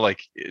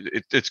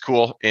it's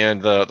cool,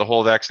 and the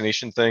whole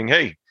vaccination thing.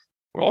 Hey,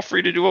 we're all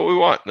free to do what we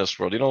want in this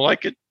world. You don't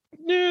like it?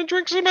 Yeah,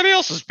 drink somebody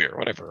else's beer,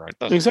 whatever. Right?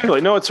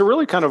 Exactly. No, it's a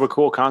really kind of a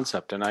cool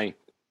concept, and I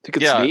think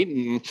it's neat,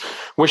 and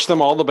wish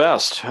them all the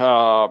best.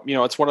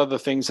 It's one of the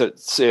things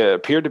that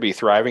appeared to be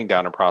thriving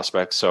down in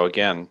Prospect. So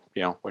again,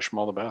 wish them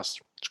all the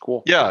best. It's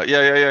cool. Yeah.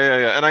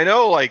 And I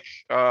know,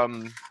 I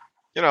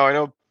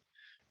know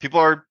people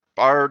are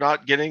are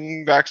not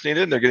getting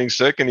vaccinated and they're getting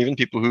sick. And even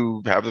people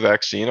who have the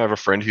vaccine, I have a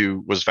friend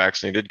who was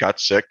vaccinated, got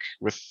sick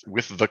with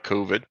the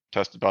COVID,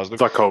 tested positive.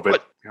 The COVID.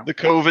 The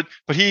COVID,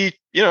 but he,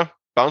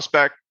 bounced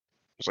back.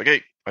 It's like,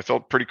 hey, I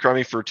felt pretty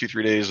crummy for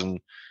 2-3 days and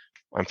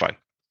I'm fine.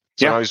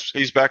 So now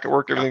he's back at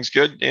work. Everything's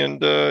good.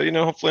 And,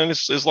 hopefully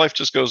his life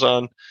just goes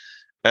on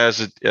as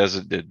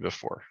it did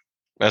before.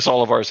 As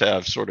all of ours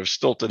have, sort of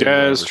stilted.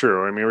 Yeah, it's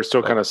true. I mean, we're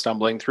still kind of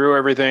stumbling through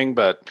everything,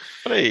 but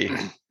hey,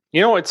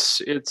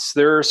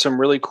 there are some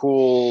really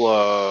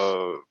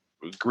cool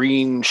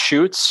green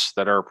shoots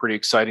that are pretty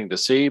exciting to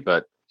see.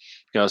 But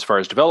as far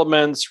as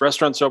developments,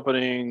 restaurants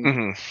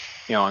opening,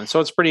 and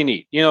so it's pretty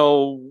neat.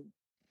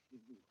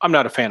 I'm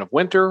not a fan of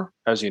winter,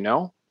 as you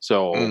know,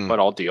 so but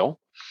I'll deal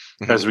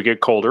as we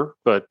get colder.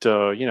 But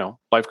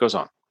life goes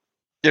on.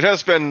 It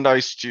has been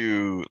nice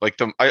to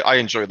I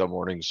enjoy the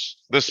mornings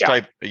this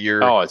type of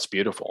year. Oh, it's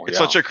beautiful. It's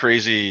such a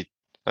crazy,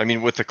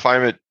 with the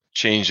climate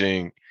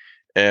changing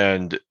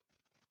and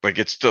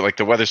it's still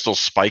the weather's still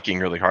spiking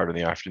really hard in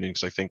the afternoon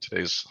because I think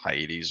today's high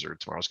 80s or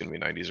tomorrow's going to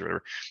be 90s or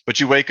whatever. But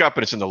you wake up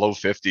and it's in the low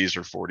 50s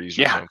or 40s.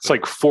 Yeah, something. It's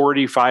like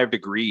 45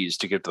 degrees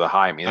to get to the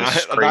high. I mean,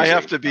 I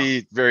have to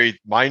be very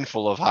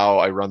mindful of how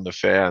I run the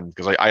fan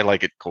because I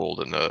like it cold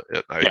at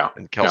night.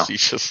 And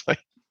Kelsey's just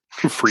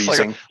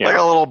freezing, like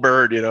a little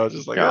bird,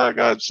 just like, oh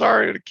God,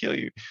 sorry, I'm gonna kill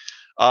you.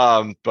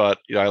 But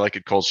I like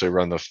it cold, so I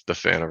run the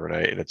fan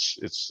overnight, and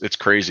it's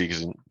crazy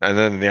because and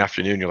then in the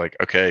afternoon you're like,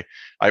 okay,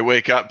 I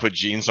wake up, put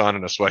jeans on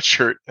and a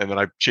sweatshirt, and then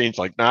I change.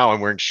 Like now I'm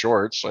wearing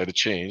shorts, so I had to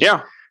change.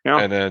 Yeah.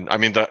 And then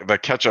the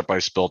ketchup I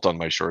spilt on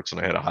my shorts, and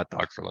I had a hot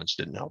dog for lunch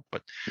didn't help.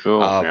 But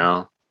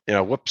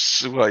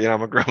whoops, well,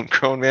 I'm a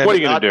grown man. What are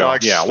you gonna do?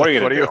 Dogs, yeah, what are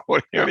you gonna do?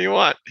 What do you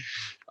want?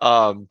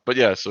 But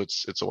yeah, so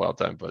it's a wild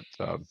time, but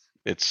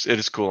it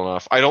is cool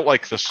enough. I don't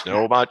like the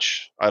snow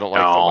much. I don't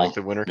like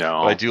the winter, but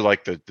I do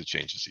like the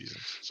change of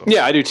seasons. So.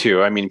 Yeah, I do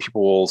too. I mean,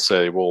 people will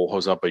say, "Well,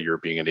 Hosepa, you're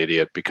being an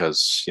idiot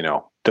because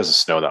it doesn't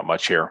snow that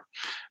much here."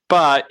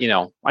 But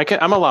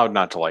I'm allowed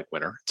not to like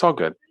winter. It's all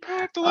good. I don't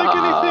have to like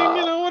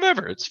anything,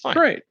 whatever. It's fine.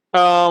 Great.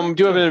 Do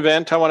you have an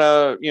event? I want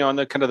to, on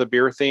the kind of the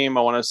beer theme,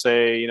 I want to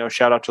say,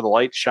 shout out to the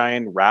Light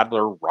Shine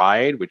Radler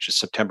Ride, which is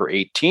September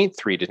 18th,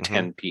 3 to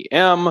 10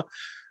 p.m.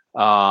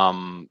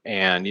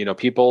 And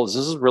people, this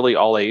is really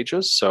all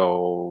ages,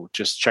 so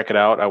just check it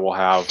out. I will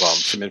have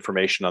some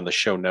information on the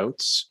show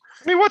notes.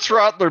 I mean, what's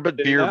Radler but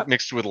beer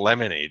mixed with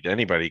lemonade?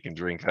 Anybody can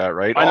drink that,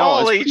 right? I know,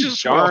 all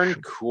ages darn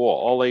welcome. Cool.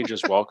 All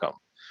ages welcome.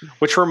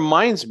 Which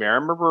reminds me, I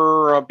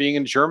remember being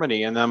in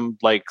Germany and them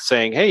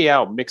saying, "Hey,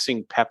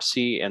 mixing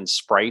Pepsi and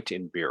Sprite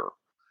in beer."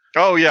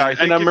 Oh yeah,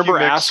 I remember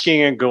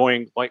asking and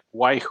going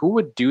why? Who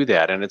would do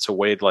that? And it's a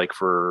way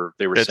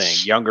they were saying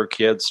younger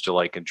kids to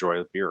enjoy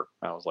the beer.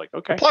 I was like,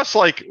 okay. Plus,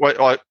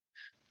 what?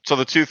 So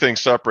the two things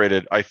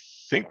separated. I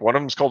think one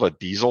of them is called a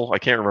diesel. I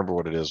can't remember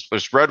what it is.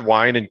 There's red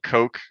wine and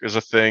Coke is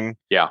a thing.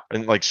 Yeah,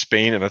 and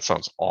Spain, and that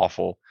sounds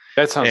awful.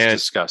 That sounds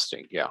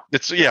disgusting. Yeah,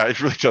 it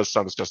really does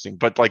sound disgusting.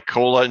 But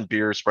cola and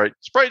beer, Sprite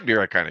and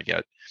beer, I kind of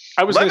get.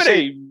 I was going to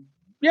say.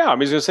 Yeah, I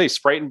was going to say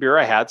Sprite and beer.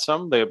 I had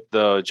some.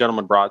 The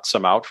gentleman brought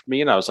some out for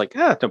me, and I was like,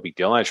 no big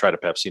deal. And I tried a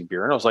Pepsi and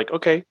beer, and I was like,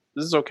 okay,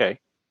 this is okay.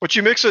 But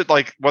you mix it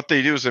what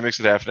they do is they mix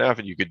it half and half,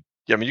 and you could.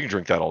 you can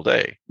drink that all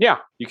day. Yeah,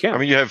 you can. I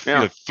mean, you have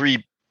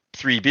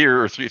three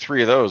beer or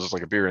three of those. It's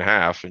like a beer and a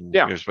half, and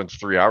you spend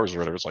 3 hours or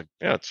whatever. It's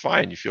it's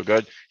fine. You feel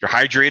good. You're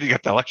hydrated. You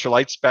got the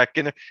electrolytes back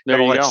in it. There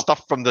all you that go.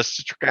 Stuff from the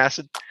citric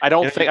acid.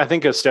 I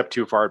think a step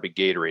too far would be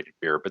Gatorade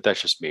beer, but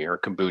that's just me, or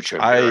kombucha.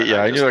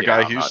 I knew a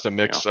guy who used to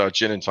mix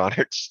gin and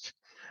tonics.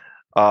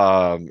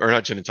 Or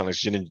not gin and tonics,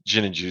 gin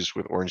and juice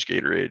with orange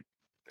Gatorade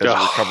as a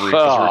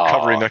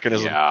recovery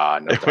mechanism. Yeah,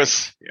 it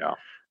was.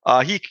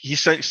 Yeah.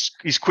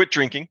 He's quit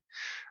drinking.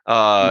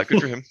 Good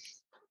for him.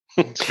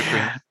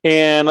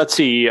 And let's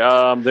see.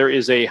 There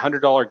is a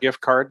 $100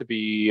 gift card to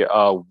be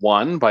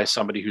won by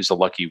somebody who's a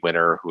lucky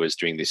winner who is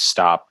doing the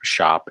Stop,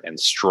 Shop, and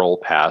Stroll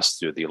Pass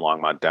through the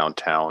Longmont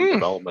Downtown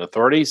Development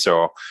Authority.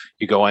 So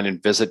you go in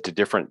and visit the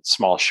different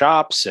small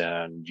shops,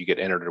 and you get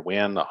entered to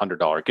win a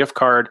 $100 gift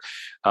card.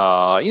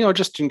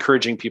 Just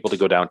encouraging people to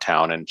go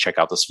downtown and check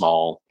out the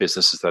small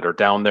businesses that are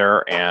down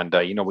there. And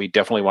we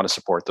definitely want to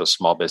support those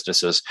small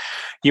businesses.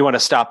 You want to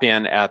stop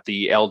in at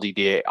the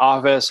LDDA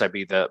office. I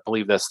believe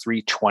that's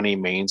 320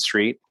 Main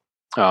Street.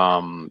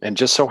 And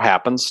just so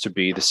happens to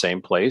be the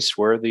same place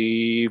where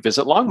the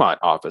Visit Longmont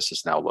office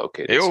is now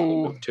located.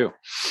 Too.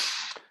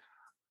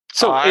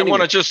 So I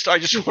just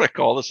want to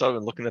call this out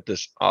and looking at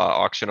this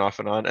auction off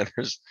and on, and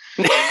there's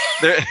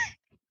this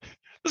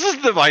is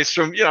a device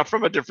from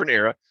a different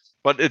era,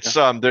 but it's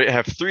they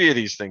have 3 of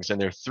these things, and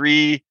they're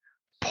 3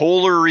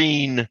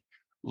 Polarine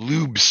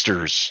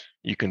lubesters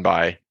you can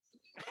buy.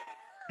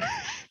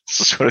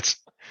 This is what it's.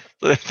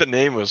 The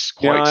name was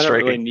quite striking. I don't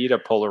really need a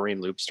Polarine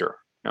lubester.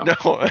 No.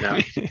 I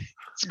mean,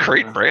 it's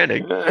great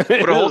branding. But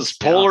it holds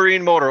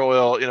Polarine motor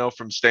oil,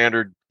 from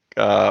Standard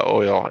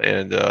oil,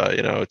 and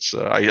it's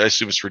I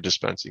assume it's for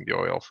dispensing the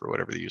oil for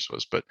whatever the use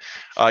was. But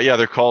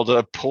they're called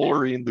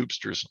Polarine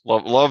lubesters.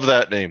 Love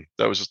that name.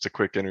 That was just a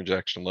quick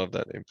interjection. Love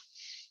that name.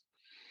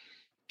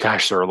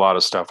 Gosh, there are a lot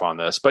of stuff on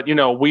this, but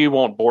we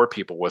won't bore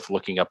people with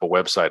looking up a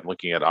website and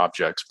looking at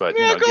objects. But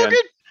yeah, go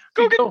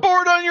get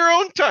bored on your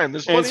own time.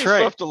 There's plenty of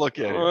stuff to look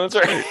at. Well, that's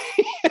right.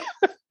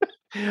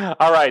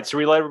 All right, so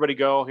we let everybody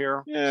go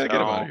here. Yeah, get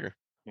them out of here.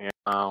 Yeah,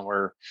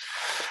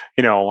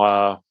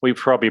 we've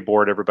probably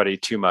bored everybody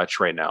too much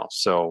right now,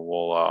 so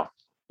we'll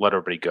let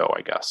everybody go,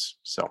 I guess.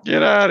 So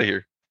get out of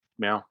here.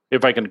 Yeah,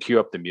 if I can cue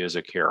up the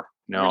music here.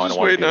 No, I don't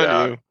want to do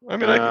that. You. I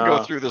mean, I can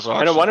go through this.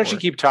 I know. Why don't you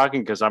keep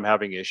talking? Because I'm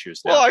having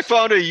issues now. Well, I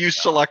found a You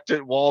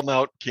Selected wall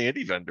mount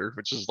candy vendor,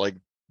 which is like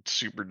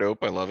super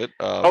dope. I love it.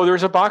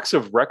 There's a box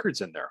of records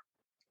in there.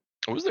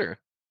 Was there?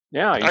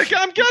 Yeah,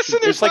 I'm guessing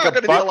there's like a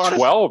buck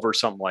 12 or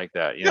something like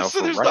that.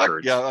 For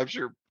records. I'm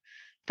sure.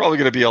 Probably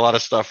going to be a lot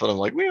of stuff that I'm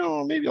like,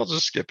 well, maybe I'll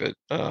just skip it.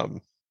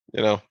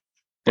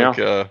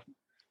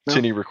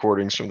 Tinny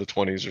recordings from the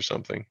 20s or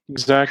something.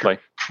 Exactly.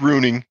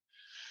 Crooning.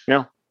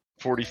 Yeah.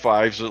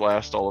 45s that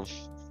last all of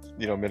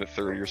minute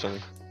 30 or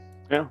something.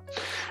 Yeah.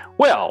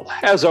 Well,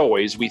 as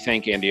always, we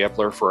thank Andy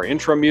Epler for our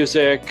intro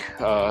music.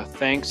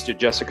 Thanks to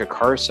Jessica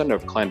Carson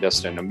of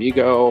Clandestine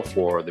Amigo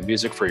for the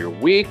music for your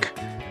week.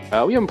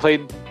 We haven't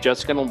played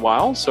Jessica in a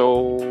while,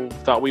 so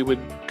thought we would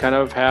kind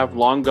of have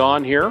Long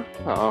Gone here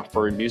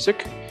for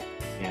music.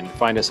 And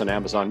find us on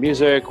Amazon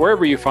Music,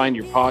 wherever you find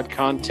your pod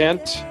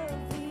content.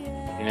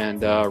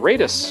 And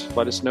rate us.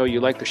 Let us know you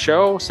like the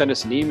show. Send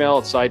us an email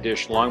at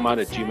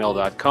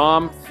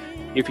sidedishlongmount@gmail.com.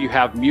 If you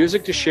have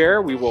music to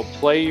share, we will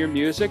play your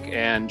music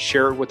and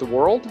share it with the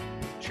world.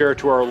 Share it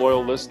to our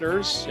loyal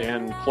listeners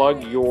and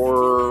plug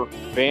your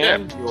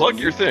band. Yeah, plug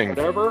your thing.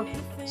 Whatever.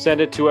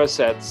 Send it to us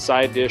at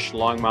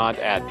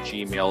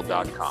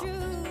sidedishlongmount@gmail.com.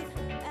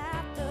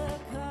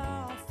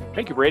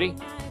 Thank you, Brady.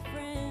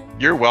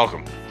 You're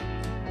welcome.